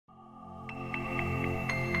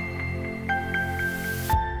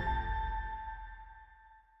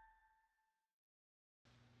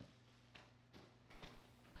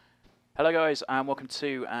Hello guys, and welcome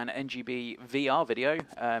to an NGB VR video.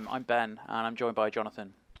 I'm Ben, and I'm joined by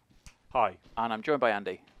Jonathan. Hi. And I'm joined by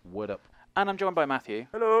Andy. What up? And I'm joined by Matthew.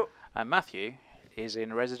 Hello. And Matthew is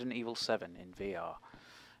in Resident Evil 7 in VR.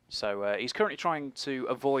 So he's currently trying to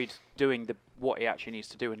avoid doing what he actually needs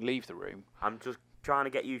to do and leave the room. I'm just trying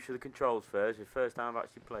to get used to the controls first. It's the first time I've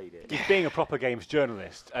actually played it. He's being a proper games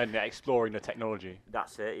journalist and exploring the technology.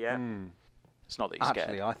 That's it, yeah. It's not that he's scared.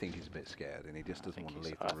 Actually, I think he's a bit scared and he just doesn't want to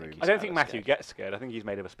leave the room. I don't think Matthew gets scared. I think he's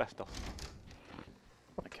made of asbestos.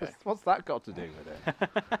 Okay. What's that got to do with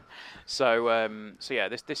it? So yeah,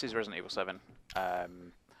 this is Resident Evil 7.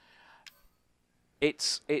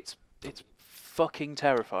 It's fucking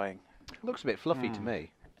terrifying. Looks a bit fluffy to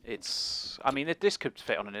me. I mean, this could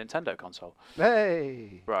fit on a Nintendo console.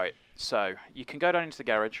 Hey! Right, so you can go down into the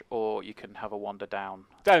garage, or you can have a wander down.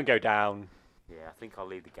 Don't go down. Yeah, I think I'll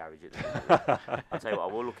leave the garage at the moment. I'll tell you what,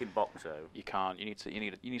 I will look in box though. You can't. You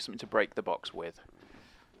need something to break the box with.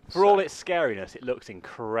 For all its scariness, it looks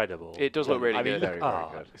incredible. It does look really good. Very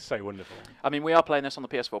good. It's so wonderful. I mean, we are playing this on the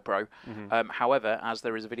PS4 Pro. However, as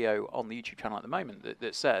there is a video on the YouTube channel at the moment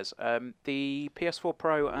that says the PS4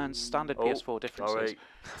 Pro and standard PS4 differences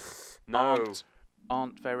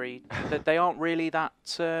aren't very. They aren't really that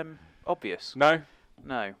obvious. No?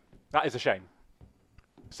 No. That is a shame.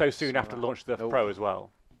 So soon after the launch of the Pro as well.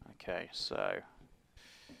 Okay, so.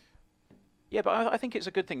 Yeah, but I think it's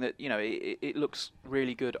a good thing that, you know, it looks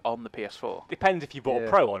really good on the PS4. Depends if you bought a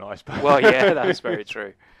Pro or not, I suppose. Well, yeah, that's very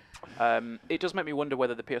true. It does make me wonder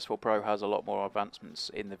whether the PS4 Pro has a lot more advancements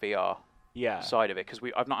in the VR side of it, because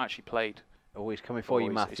I've not actually played. Oh, he's coming for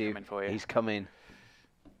you, Matthew. He's coming for you. He's coming.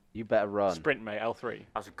 You better run. Sprint, mate, L3.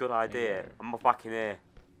 That's a good idea. Yeah. I'm back in here.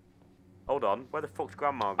 Hold on, where the fuck's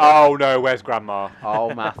Grandma going? Oh no, where's Grandma?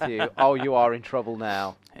 Oh, Matthew. Oh, you are in trouble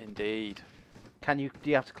now. Indeed. Do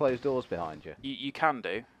you have to close doors behind you? You can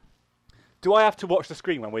do. Do I have to watch the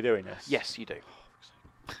screen when we're doing this? Yes, you do.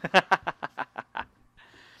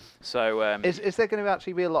 So, Is there going to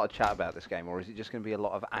actually be a lot of chat about this game, or is it just going to be a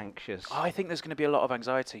lot of anxious? I think there's going to be a lot of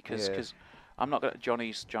anxiety because I'm not going to.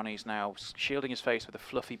 Johnny's now shielding his face with a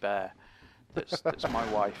fluffy bear. That's my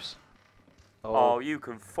wife's. Oh, you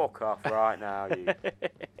can fuck off right now, you.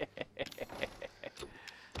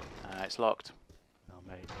 It's locked. Oh,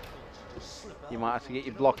 mate. You might have to get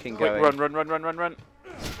your blocking Quick, going. run.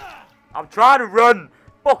 I'm trying to run!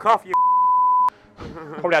 Fuck off, you.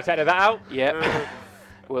 Probably have to edit that out. Yep.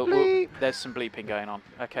 There's some bleeping going on.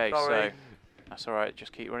 Okay, Sorry. so that's all right.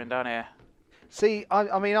 Just keep running down here. See,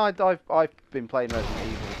 I mean, I've been playing Resident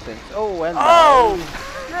Evil since. Oh,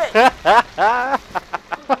 hello.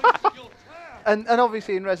 And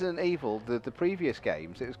obviously in Resident Evil, the previous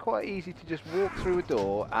games, it was quite easy to just walk through a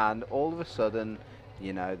door and all of a sudden,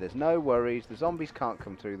 you know, there's no worries, the zombies can't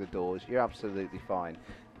come through the doors, you're absolutely fine.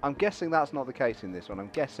 I'm guessing that's not the case in this one.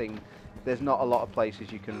 I'm guessing there's not a lot of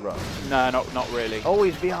places you can run. No, not really. Oh,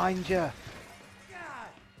 he's behind you. I'm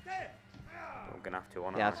going to have to,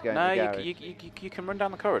 aren't I? You have to go No, into the garage. you can run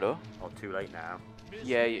down the corridor. Oh, too late now.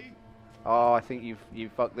 Yeah. Oh, I think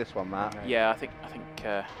you've fucked this one, Matt. Yeah, I think.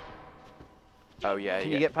 Oh yeah. Can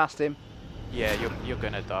you get past him? Yeah, you're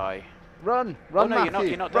gonna die. Run, Oh, no, Matthew.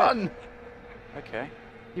 you're not run. dead. Okay.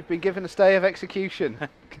 You've been given a stay of execution.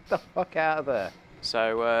 Get the fuck out of there.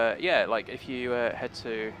 So yeah, like if you head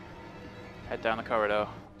down the corridor.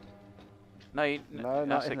 No, No, not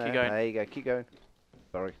that's in it. there. Keep going. There you go. Keep going.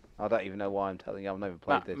 Sorry, I don't even know why I'm telling you. I've never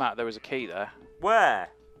played this. Matt, there was a key there Where?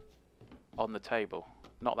 on the table.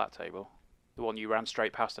 Not that table. The one you ran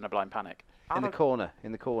straight past in a blind panic. In the corner.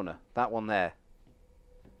 In the corner. That one there.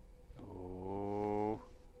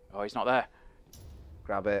 Oh, he's not there.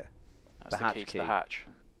 Grab it. That's The the key hatch to the key. hatch.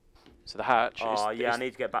 So the hatch Oh, is, yeah, I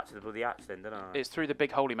need to get back to the bloody hatch then, don't I? it's through the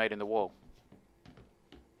big hole he made in the wall.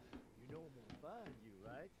 You know I'm gonna find you,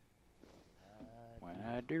 right? When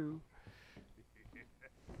I do.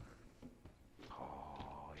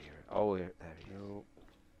 There we go.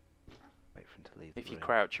 Wait for him to leave. If you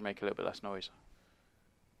crouch, you make a little bit less noise.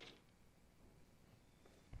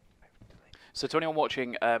 So to anyone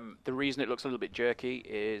watching, the reason it looks a little bit jerky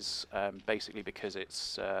is basically because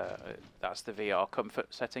it's that's the VR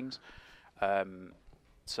comfort settings.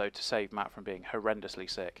 So to save Matt from being horrendously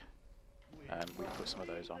sick, we put some of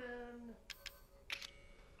those on.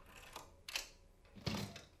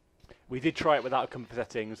 We did try it without comfort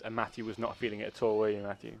settings, and Matthew was not feeling it at all, were you,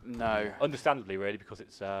 Matthew? No. Understandably, really, because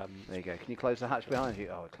it's... There you go. Can you close the hatch behind you?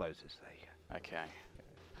 Oh, it closes. There you go. Okay.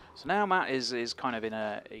 So now Matt is kind of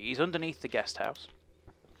he's underneath the guest house.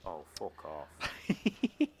 Oh, fuck off.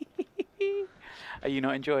 Are you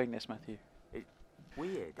not enjoying this, Matthew? It's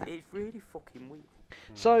weird. It's really fucking weird.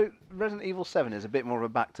 So Resident Evil 7 is a bit more of a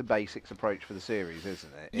back to basics approach for the series,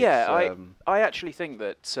 isn't it? Yeah, It's, I actually think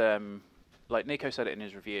that, like Nico said it in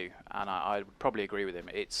his review, and I would probably agree with him.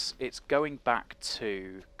 It's going back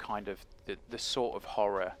to kind of the sort of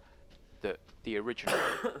horror that the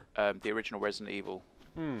original Resident Evil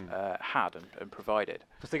had and provided.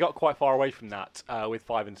 Because they got quite far away from that with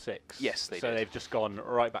 5 and 6. Yes, they so did. they've just gone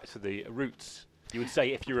right back to the roots. You would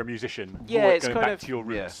say if you're a musician, Yeah, it's going kind back of- to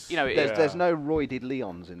your yeah. roots. You know, there's no roided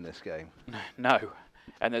Leons in this game. No,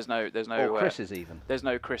 and there's no Or Chris's even. there's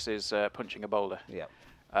no Chris's punching a boulder. Yeah.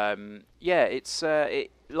 Yeah, it's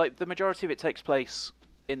like the majority of it takes place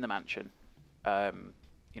in the mansion.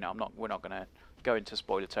 You know, we're not going to go into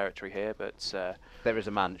spoiler territory here, but There is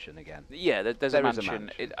a mansion again. yeah, there's There a is a mansion.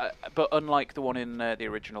 mansion. But unlike the one in the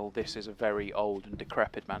original, this is a very old and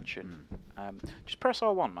decrepit mansion. Just press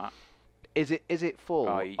R1, Matt. Is it full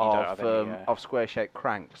Oh, you don't have any, of square-shaped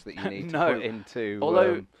cranks that you need to No. put into?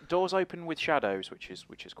 Although doors open with shadows, which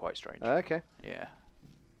is quite strange. Okay. Yeah.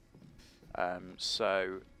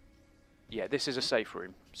 So, yeah, this is a safe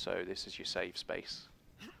room. So this is your save space.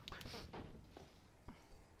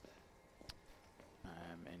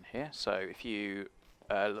 In here. So if you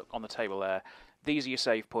look on the table there, these are your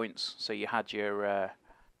save points. So you had your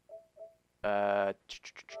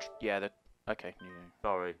yeah. Okay.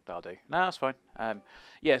 Sorry. That'll do. No, that's fine.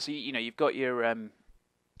 Yeah. So you know you've got your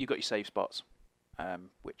save spots.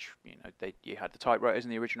 Which you had the typewriters in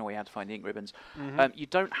the original. We had to find the ink ribbons. You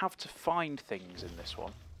don't have to find things in this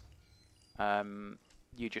one.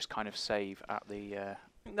 You just kind of save at the.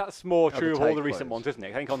 That's more the true of all the take recent close. ones, isn't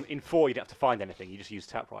it? I think in 4 you don't have to find anything. You just use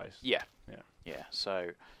typewriters. Yeah. Yeah. Yeah. So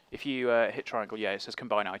if you hit triangle, yeah, it says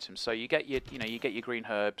combine items. So you get your green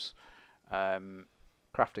herbs.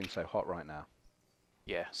 Crafting's so hot right now.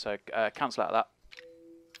 Yeah. So cancel out of that.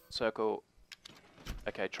 Circle.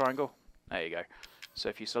 Okay. Triangle. There you go. So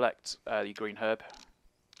if you select your green herb.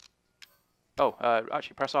 Oh,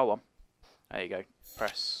 actually press R1. There you go.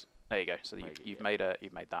 Press. There you go. So you've made that.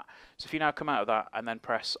 So if you now come out of that and then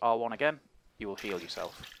press R1 again, you will heal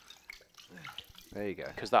yourself. There you go.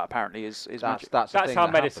 Because that apparently is magic. That's the That's thing how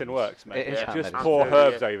that medicine happens. works, mate. It is Yeah. how Just medicine pour works.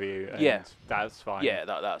 herbs over you, and Yeah. that's fine. Yeah,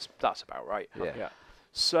 that's about right. Yeah. Yeah.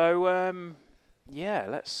 So yeah,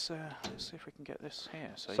 let's see if we can get this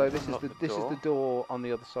here. So, So you this is unlock the is the door on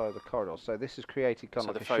the other side of the corridor. So this is created kind So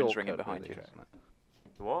of the like a phone's shortcut, ringing behind really, you. isn't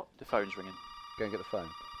it? What? The phone's ringing. Go and get the phone.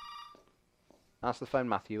 Answer the phone,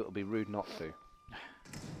 Matthew. It'll be rude not to.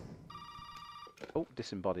 Oh,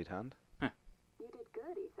 disembodied hand. You did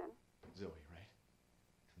good, Ethan. Zoe, right?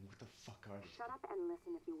 What the fuck are you? Shut up and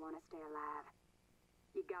listen if you want to stay alive.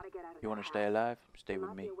 You gotta get out of You want that to stay house. alive? Stay There with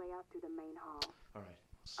might me. be a way out through the main hall. All right.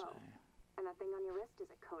 So, And that thing on your wrist is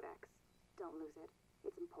a codex. Don't lose it.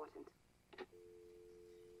 It's important.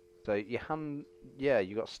 So your hand, yeah,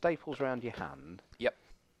 you got staples around your hand. Yep.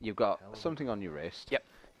 You've got something on your wrist. Yep.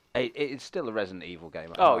 It's still a Resident Evil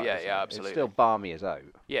game. At Oh, heart, yeah, isn't yeah, it? absolutely. It's still balmy as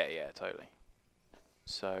oat. yeah, totally.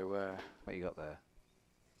 So What you got there?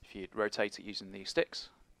 if you rotate it using these sticks,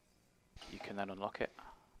 you can then unlock it.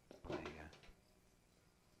 There you go.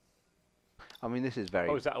 I mean, this is very.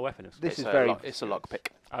 Oh, is that a weapon? This is a very. it's a lockpick.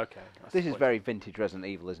 Okay. that's This the is point. very vintage Resident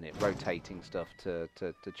Evil, isn't it? Rotating stuff to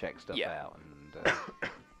check stuff Yeah. out, and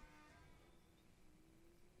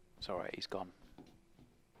It's all right. He's gone.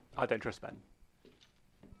 I don't trust Ben.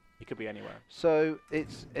 He could be anywhere. so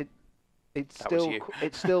it's That was still you.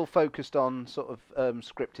 it's still focused on sort of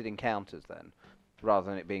scripted encounters then, rather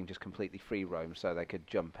than it being just completely free roam, so they could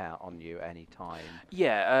jump out on you any time.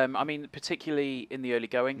 Yeah, I mean, particularly in the early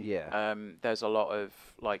going, Yeah. there's a lot of,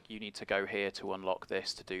 like, you need to go here to unlock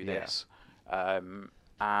this, to do Yeah. this.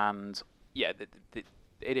 And, yeah,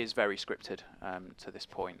 it is very scripted to this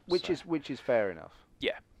point. Which so, is fair enough,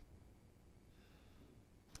 Yeah.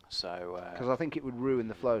 So, because I think it would ruin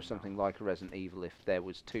the flow of something like a Resident Evil if there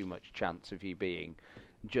was too much chance of you being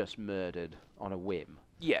just murdered on a whim.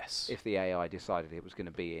 yes. If the AI decided it was going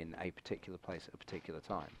to be in a particular place at a particular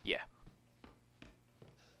time. Yeah.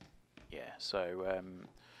 Yeah, so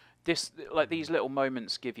these little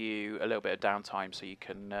moments give you a little bit of downtime so you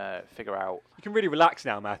can figure out. You can really relax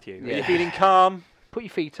now, Matthew. Yeah. You're feeling calm. Put your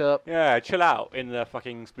feet up. Yeah, chill out in the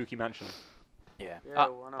fucking spooky mansion. Yeah. Yeah,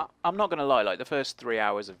 why not? I'm not going to lie, like, the first 3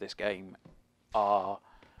 hours of this game are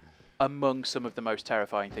among some of the most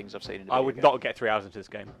terrifying things I've seen in a I video would game. not get 3 hours into this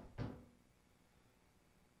game.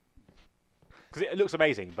 Because it looks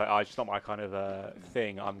amazing, but it's just not my kind of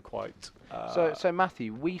thing. I'm quite... So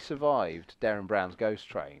Matthew, we survived Darren Brown's Ghost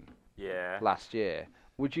Train Yeah. last year.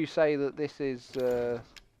 Would you say that this is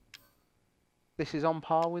on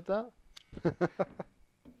par with that?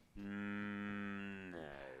 No.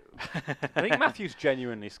 I think Matthew's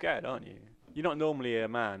genuinely scared, aren't you? You're not normally a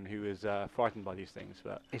man who is frightened by these things,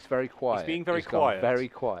 but It's very quiet. he's being very gone quiet. very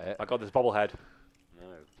quiet. I got this bobblehead. No.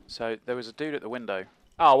 So there was a dude at the window.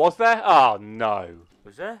 Oh, was there? Oh, no.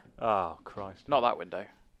 Was there? Oh, Christ. Not that window.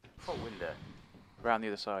 What window? Around the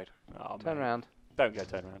other side. Oh, Turn mate. around. Don't go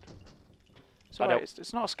turn around. It's I alright. don't-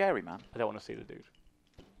 It's not a scary man. I don't want to see the dude.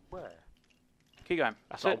 Where? Keep going.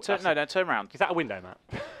 That's Turn, not- that's no, turn round. Is that a window, Matt?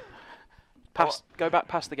 Go back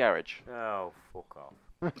past the garage. Oh, fuck off.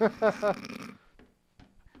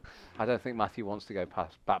 I don't think Matthew wants to go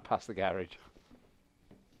back past the garage.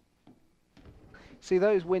 See,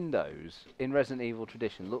 those windows in Resident Evil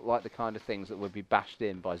tradition look like the kind of things that would be bashed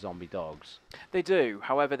in by zombie dogs. They do.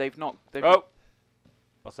 However, they've not. Oh!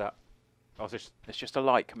 What's that? I was just... It's just a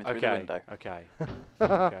light coming through the Okay, window. okay.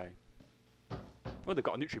 Okay. Well, they've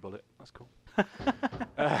got a Nutri bullet. That's cool.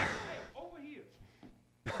 Over here.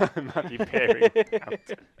 Matthew peering out.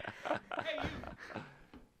 Hey, you.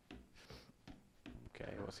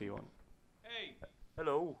 Okay, what's he want? Hey.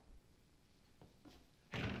 Hello.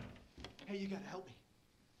 Hey, you gotta help me.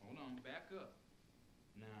 Hold on, back up.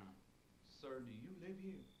 Now, sir, do you live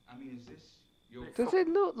here? I mean, is this your... Does it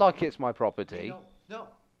look like it's my Hey, property? no.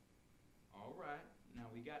 All right. Now,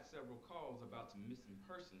 we got several calls about some missing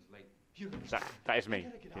persons lately. You That is me.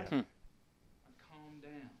 gotta get Yeah. out of here. Calm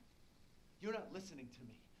down. You're not listening to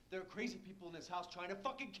me. There are crazy people in this house trying to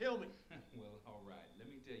fucking kill me. Well, all right. Let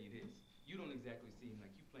me tell you this. You don't exactly seem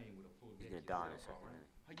like you playing with a full He's deck gonna die in a yourself, second. all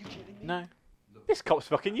right? Isn't Are you kidding me? No. Look, This cop's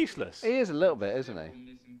fucking useless. He is a little bit, isn't he? several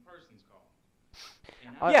missing persons call.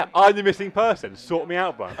 And Yeah, I'm the missing person. Sort me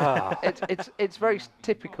out, bro. Ah. It's very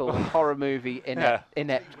typical horror movie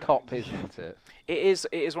inept cop, isn't it? It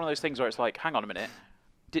is one of those things where it's like, hang on a minute.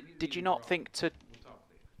 Did you not think to We'll talk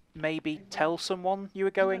later. maybe tell someone you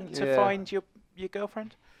were going to Yeah. find your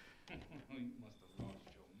girlfriend? You must have lost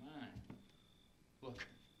your mind. Look,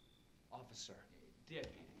 officer. Deputy.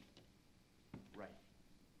 Right.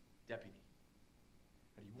 Deputy.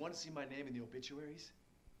 Now, do you want to see my name in the obituaries?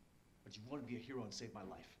 Or do you want to be a hero and save my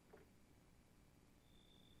life?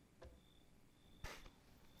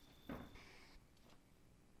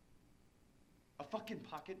 A fucking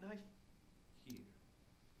pocket knife? Here.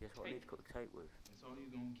 Guess what I need to cut the tape with? That's all you're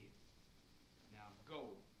gonna get. Now go.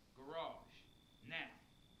 Garage. Now.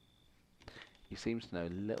 He seems to know a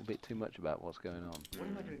little bit too much about what's going on. What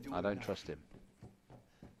am I gonna do I with don't the trust him.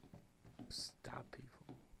 Stab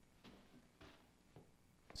people.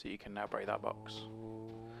 So you can now break that box.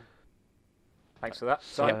 Thanks for that.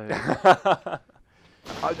 So- Sign.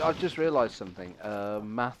 I've just realised something.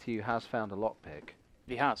 Matthew has found a lockpick.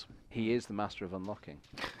 He has. He is the master of unlocking.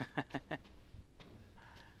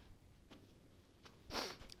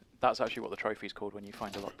 That's actually what the trophy's called when you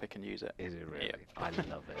find a lockpick and use it. Is it really? Yeah. I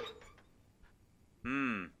love it.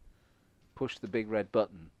 Hmm. Push the big red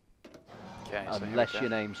button, Okay, so here we unless go. your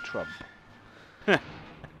name's Trump.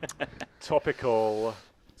 Topical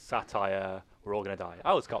satire. We're all gonna die.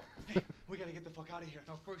 Oh, it's got. Hey, we gotta get the fuck out of here.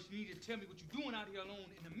 Now, first, you need to tell me what you're doing out here alone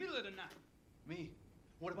in the middle of the night. Me?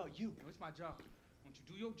 What about you? It's my job. Why don't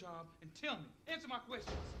you do your job and tell me? Answer my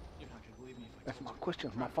questions. You're not gonna believe me if I That's tell my you.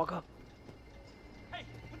 question, motherfucker. Hey,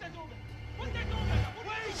 put that door back. Put that door back.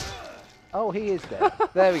 Wait! Oh, he is dead.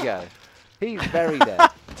 There we go. He's very dead.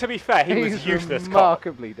 To be fair, he He's was useless. Cop.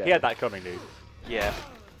 remarkably dead. He had that coming, dude. Yeah.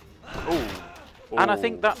 Ooh. And I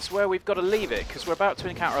think that's where we've got to leave it, because we're about to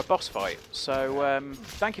encounter a boss fight. So,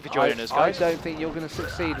 thank you for joining us, I guys. don't think you're going to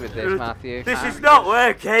succeed with this, Matthew. This is not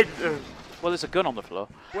working. Well, there's a gun on the floor.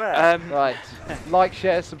 Where? Right. Like,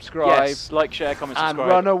 share, subscribe. Yes, like, share, comment, And subscribe.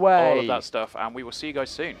 run away. All of that stuff, and we will see you guys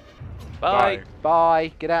soon. Bye. Bye.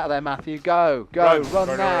 Bye. Get out of there, Matthew. Go. Go. Run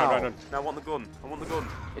now. run. No, I want the gun. I want the gun.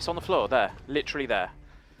 It's on the floor, there. Literally there.